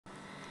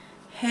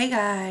Hey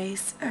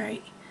guys,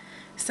 alright,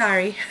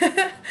 sorry,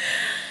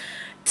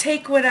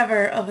 take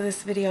whatever of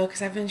this video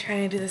because I've been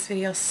trying to do this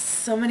video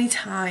so many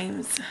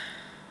times.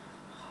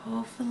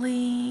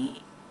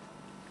 Hopefully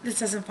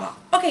this doesn't fall.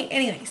 Okay,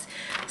 anyways,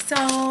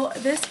 so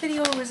this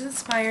video was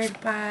inspired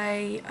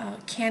by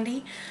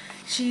Candy.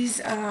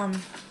 She's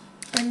on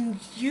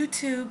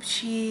YouTube,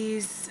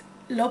 she's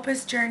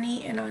Lopez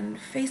Journey, and on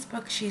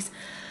Facebook she's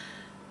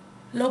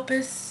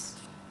Lopez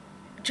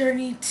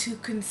Journey to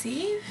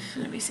Conceive.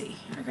 Let me see.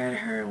 I got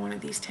her one of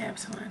these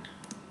tabs on.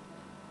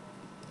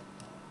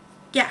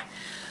 Yeah,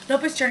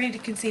 Lopez Journey to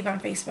Conceive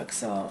on Facebook.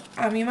 So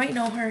you might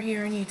know her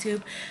here on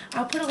YouTube.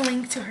 I'll put a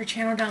link to her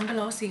channel down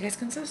below so you guys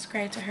can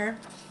subscribe to her.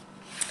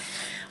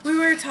 We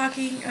were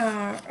talking,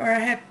 or I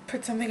had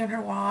put something on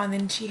her wall, and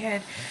then she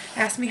had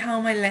asked me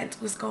how my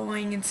Lent was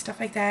going and stuff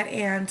like that,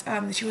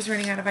 and she was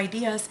running out of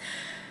ideas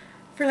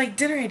for like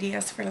dinner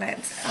ideas for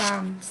Lent.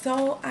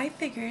 So I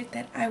figured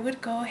that I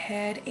would go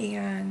ahead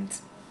and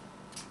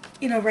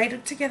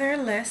write together a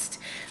list,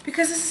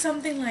 because this is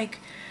something like,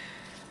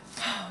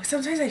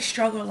 sometimes I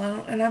struggle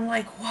and I'm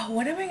like, whoa,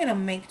 what am I gonna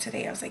make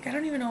today? I was like, I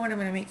don't even know what I'm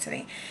gonna make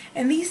today.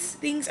 And these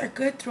things are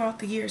good throughout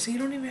the year, so you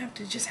don't even have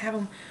to just have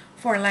them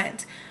for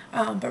Lent.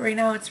 But right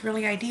now it's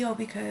really ideal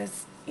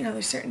because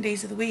there's certain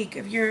days of the week.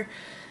 If you're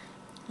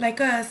like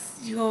us,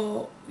 you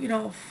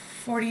go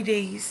 40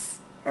 days,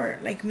 or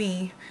like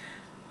me,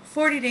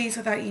 40 days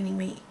without eating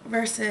meat,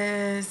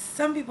 versus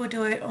some people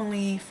do it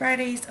only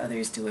Fridays,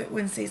 others do it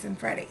Wednesdays and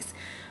Fridays.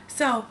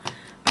 So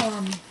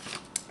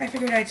I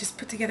figured I'd just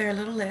put together a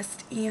little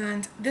list,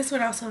 and this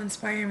would also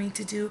inspire me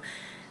to do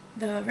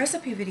the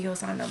recipe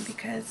videos on them,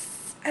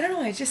 because I don't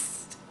know,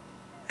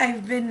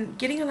 I've been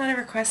getting a lot of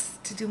requests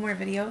to do more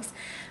videos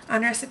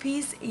on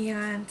recipes,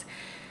 and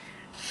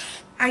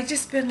I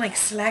just been like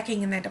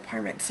slacking in that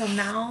department. So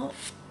now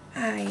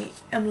I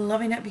am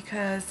loving it,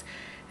 because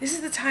this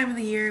is the time of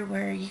the year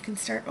where you can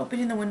start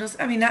opening the windows.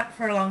 I mean, not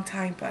for a long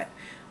time, but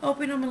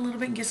open them a little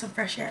bit and get some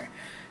fresh air.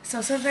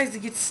 So sometimes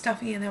it gets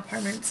stuffy in the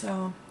apartment,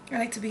 so I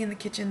like to be in the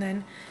kitchen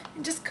then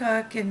and just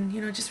cook and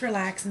just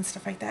relax and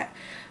stuff like that.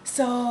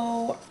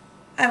 So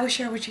I will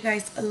share with you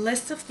guys a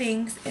list of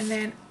things, and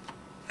then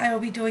I will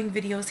be doing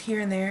videos here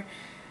and there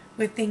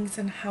with things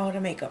and how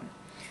to make them.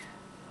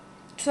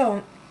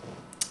 So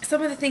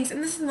some of the things,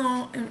 and this is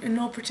in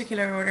no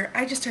particular order,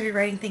 I just started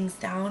writing things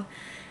down,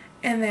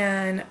 and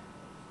then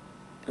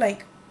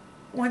like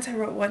once I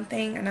wrote one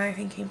thing, another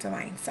thing came to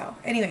mind. So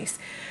anyways,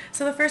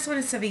 so the first one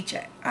is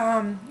ceviche.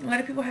 A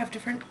lot of people have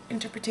different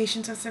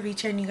interpretations of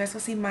ceviche, and you guys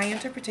will see my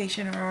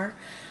interpretation or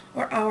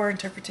our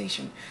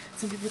interpretation.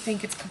 Some people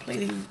think it's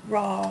completely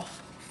raw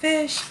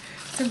fish.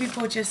 Some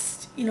people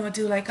just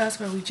do like us,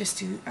 where we just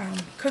do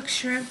cooked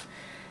shrimp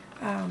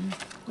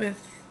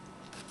with,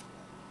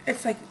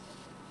 it's like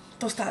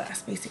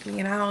tostadas basically,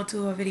 and I'll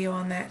do a video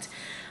on that.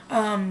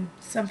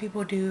 Some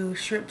people do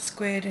shrimp,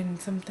 squid,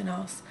 and something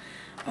else,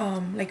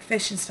 like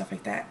fish and stuff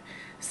like that.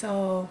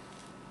 So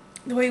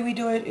the way we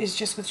do it is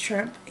just with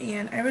shrimp,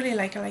 and I really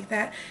like it like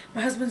that.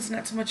 My husband's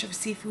not so much of a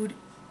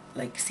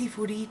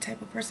seafoody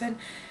type of person.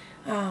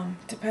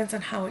 Depends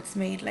on how it's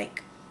made,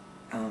 like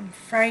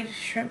fried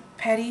shrimp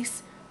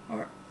patties,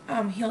 or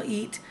he'll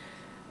eat,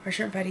 or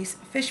shrimp patties,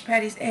 fish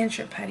patties and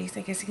shrimp patties,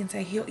 I guess you can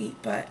say, he'll eat,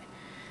 but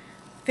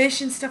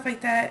fish and stuff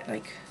like that,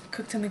 like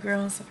cooked on the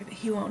grill and stuff like that,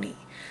 he won't eat.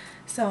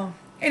 So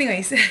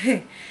anyways,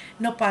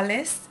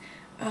 nopales,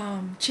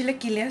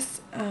 chilaquiles,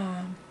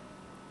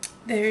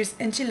 there's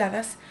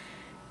enchiladas,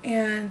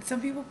 and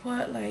some people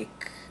put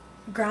like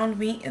ground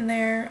meat in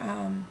there,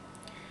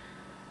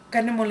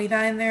 carne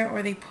molida in there,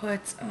 or they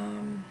put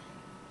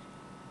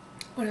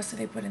what else do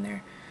they put in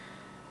there,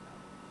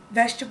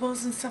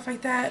 vegetables and stuff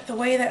like that. The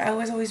way that I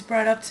was always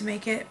brought up to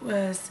make it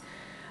was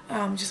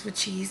just with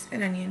cheese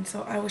and onion,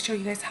 so I will show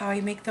you guys how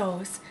I make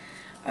those.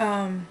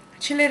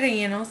 Chile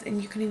rellenos, and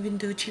you can even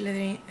do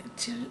chile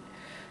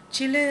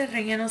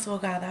rellenos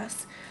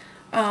ahogadas.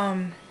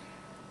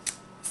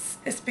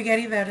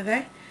 Spaghetti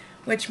verde,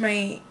 which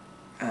my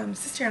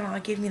sister-in-law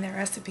gave me that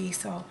recipe,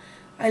 so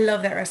I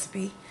love that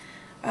recipe.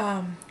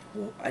 Now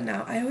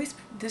I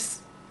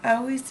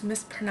always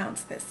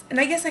mispronounce this, and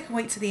I guess I can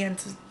wait to the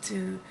end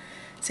to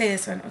say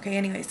this one. Okay,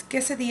 anyways,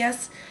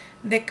 quesadillas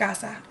de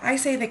casa. I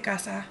say de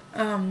casa.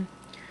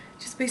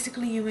 Just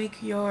basically you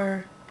make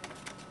your,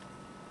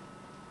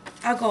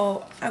 I'll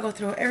go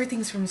through it.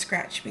 Everything's from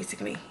scratch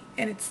basically,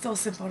 and it's still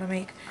simple to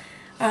make.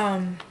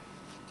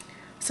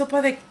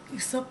 Sopa de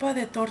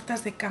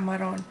tortas de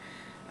camarón.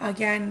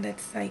 Again,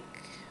 that's like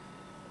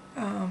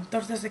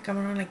tortas de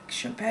camarón, like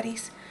shrimp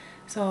patties.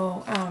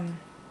 So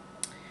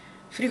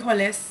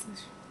frijoles.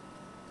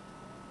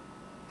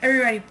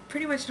 Everybody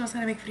pretty much knows how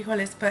to make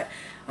frijoles, but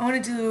I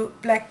want to do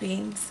black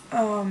beans.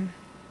 My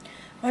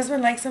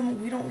husband likes them.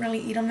 We don't really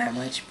eat them that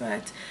much,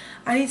 but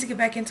I need to get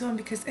back into them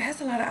because it has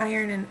a lot of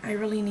iron, and I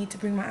really need to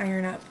bring my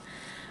iron up.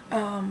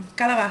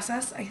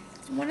 Calabazas. I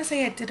want to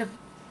say I did a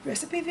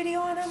recipe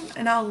video on them,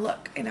 and I'll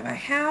look. And if I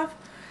have,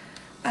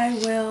 I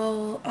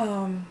will,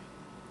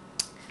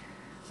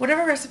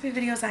 whatever recipe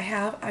videos I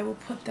have, I will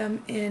put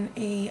them in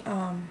a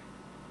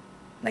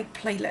like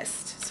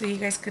playlist, so you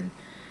guys can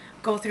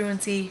go through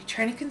and see,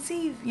 trying to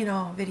conceive, you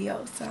know,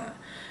 videos,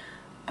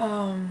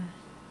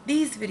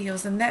 these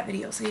videos and that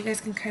video, so you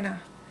guys can kind of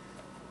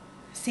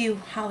see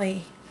how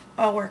they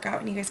all work out,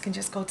 and you guys can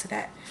just go to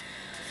that.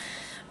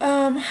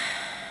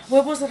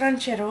 Huevos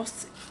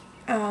rancheros,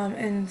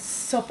 and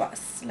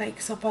sopas, like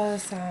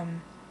sopas,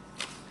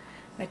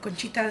 like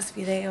conchitas,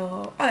 fideo,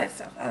 all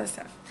that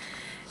stuff.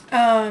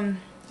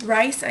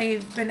 Rice,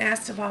 I've been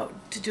asked about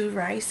to do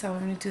rice, so I'm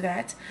going to do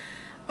that.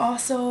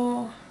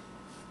 Also,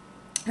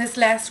 this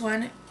last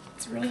one,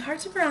 it's really hard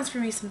to pronounce for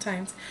me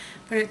sometimes,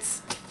 but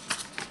it's,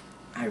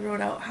 I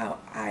wrote out how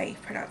I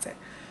pronounce it.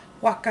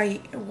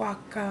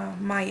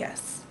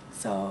 Guacamayas.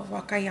 So,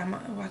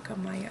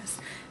 guacamayas.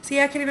 See,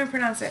 I can't even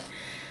pronounce it.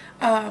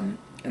 And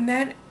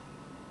that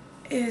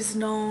is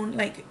known,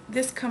 like,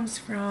 this comes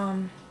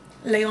from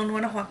León,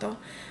 Guanajuato.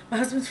 My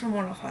husband's from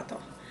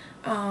Guanajuato.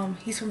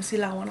 He's from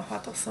Silao,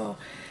 Guanajuato. So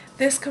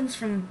this comes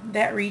from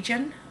that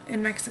region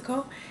in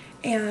Mexico,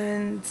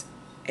 and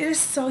it is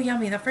so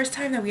yummy. The first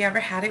time that we ever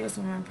had it was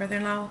when my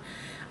brother-in-law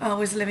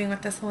was living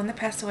with us, the one that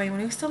passed away, when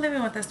he was still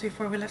living with us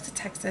before we left to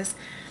Texas.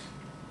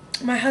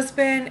 My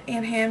husband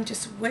and him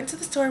just went to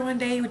the store one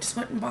day. We just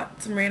went and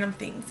bought some random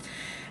things,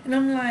 and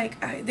I'm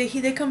like,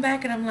 they come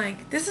back, and I'm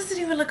like, this doesn't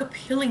even look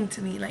appealing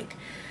to me. Like,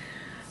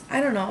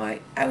 I don't know.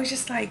 I was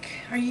just like,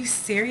 are you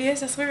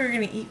serious? That's what we're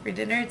going to eat for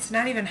dinner? It's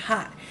not even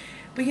hot.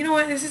 But you know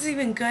what? This is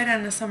even good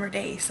on a summer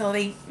day. So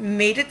they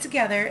made it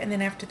together, and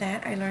then after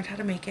that, I learned how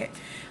to make it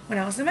when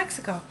I was in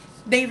Mexico.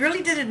 They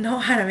really didn't know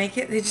how to make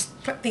it. They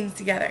just put things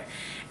together.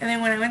 And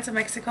then when I went to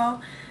Mexico,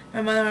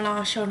 my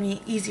mother-in-law showed me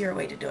an easier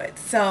way to do it.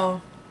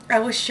 So I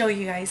will show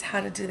you guys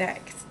how to do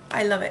that, 'cause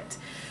I love it.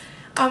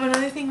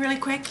 Another thing really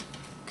quick,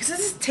 because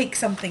this is take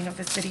something of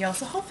this video,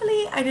 so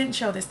hopefully I didn't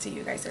show this to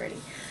you guys already.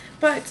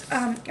 But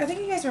I think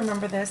you guys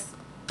remember this.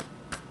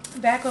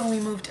 Back when we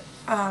moved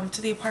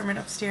to the apartment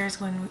upstairs,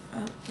 when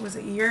was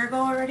it a year ago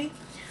already?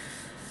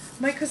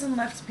 My cousin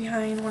left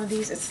behind one of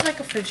these. It's like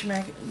a fridge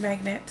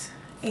magnet,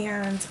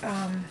 and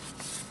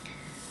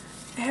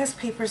it has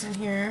papers in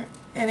here,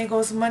 and it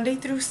goes Monday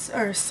through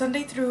or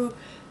Sunday through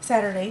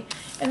Saturday,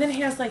 and then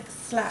it has like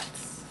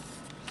slats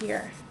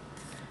here,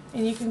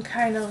 and you can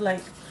kind of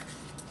like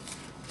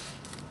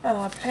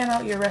plan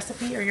out your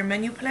recipe or your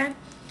menu plan.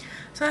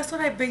 So that's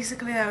what I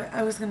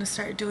was going to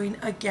start doing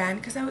again,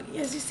 because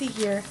as you see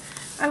here,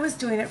 I was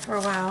doing it for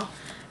a while,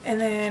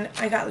 and then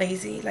I got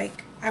lazy.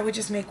 Like, I would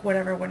just make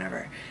whatever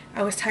whenever.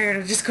 I was tired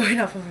of just going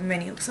off of a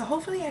menu. So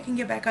hopefully I can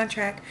get back on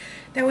track.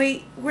 That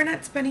way we're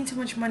not spending too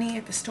much money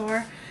at the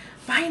store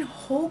buying a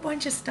whole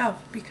bunch of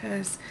stuff,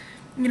 because,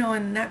 you know,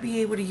 and not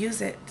be able to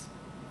use it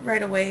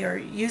right away, or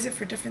use it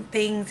for different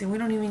things, and we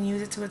don't even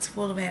use it to its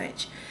full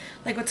advantage.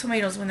 Like with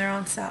tomatoes, when they're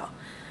on sale.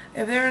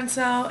 If they're on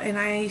sale and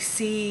I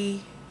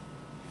see,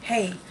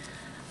 hey,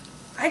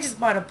 I just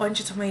bought a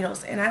bunch of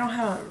tomatoes and I don't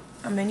have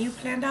a menu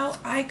planned out,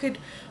 I could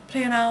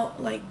plan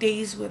out like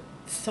days with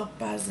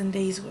sopas and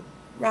days with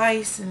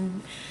rice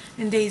and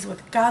days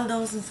with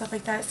caldos and stuff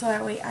like that, so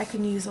that way I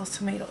can use those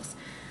tomatoes.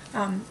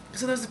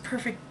 So those are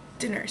perfect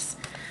dinners.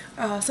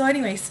 So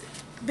anyways,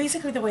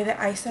 basically the way that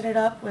I set it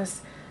up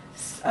was,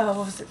 what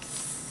was it,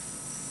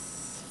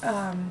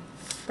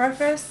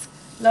 breakfast,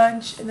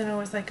 lunch, and then it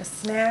was like a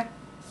snack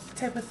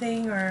type of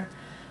thing, or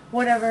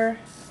whatever.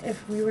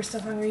 If we were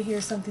still hungry,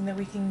 here's something that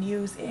we can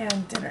use,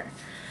 and dinner.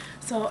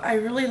 So I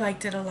really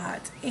liked it a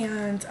lot.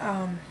 And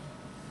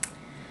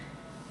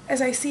as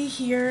I see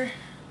here,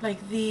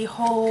 like the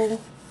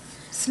whole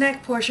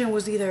snack portion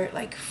was either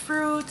like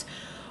fruit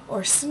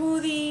or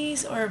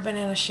smoothies or a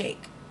banana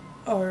shake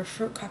or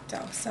fruit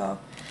cocktail. So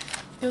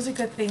those are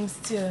good things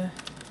to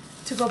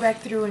go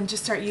back through and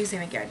just start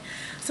using again.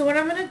 So what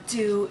I'm going to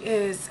do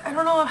is, I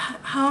don't know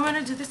how I'm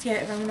going to do this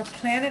yet, if I'm going to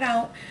plan it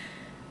out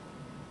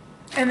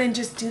and then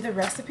just do the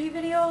recipe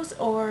videos,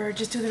 or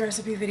just do the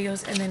recipe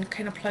videos and then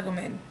kind of plug them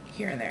in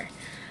here and there.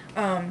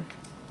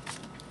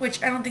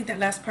 Which I don't think that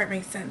last part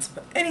makes sense.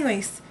 But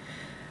anyways,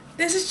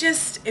 this is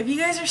just, if you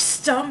guys are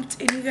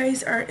stumped and you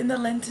guys are in the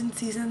Lenten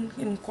season,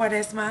 in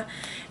Cuaresma,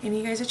 and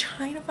you guys are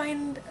trying to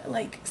find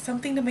like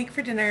something to make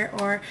for dinner,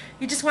 or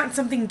you just want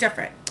something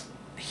different,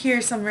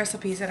 here's some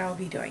recipes that I'll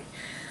be doing.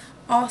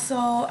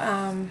 Also,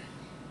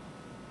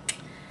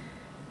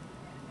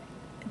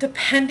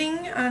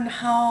 depending on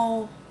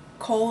how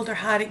cold or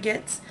hot it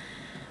gets,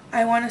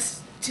 I want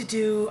us to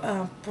do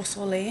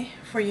pozole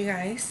for you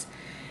guys,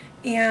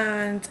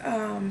 and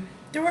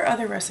there were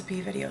other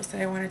recipe videos that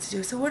I wanted to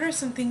do. So what are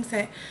some things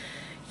that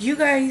you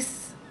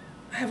guys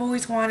have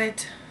always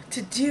wanted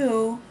to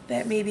do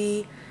that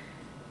maybe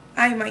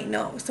I might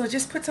know? So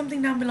just put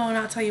something down below and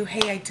I'll tell you,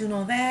 hey, I do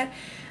know that,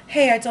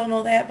 hey, I don't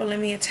know that, but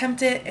let me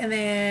attempt it, and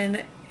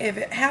then if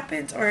it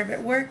happens or if it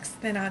works,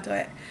 then I'll do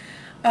it.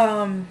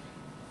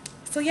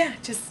 So yeah,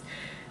 just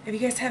if you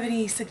guys have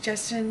any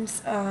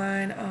suggestions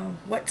on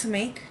what to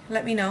make,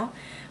 let me know.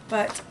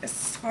 But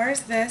as far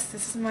as this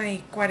is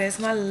my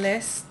Cuaresma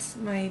list,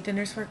 my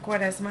dinners for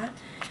Cuaresma,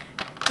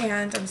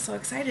 and I'm so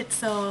excited.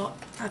 So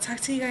I'll talk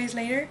to you guys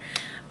later.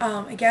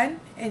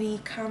 Again, any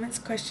comments,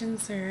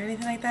 questions, or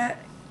anything like that,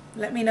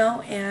 let me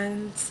know,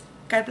 and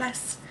God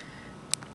bless.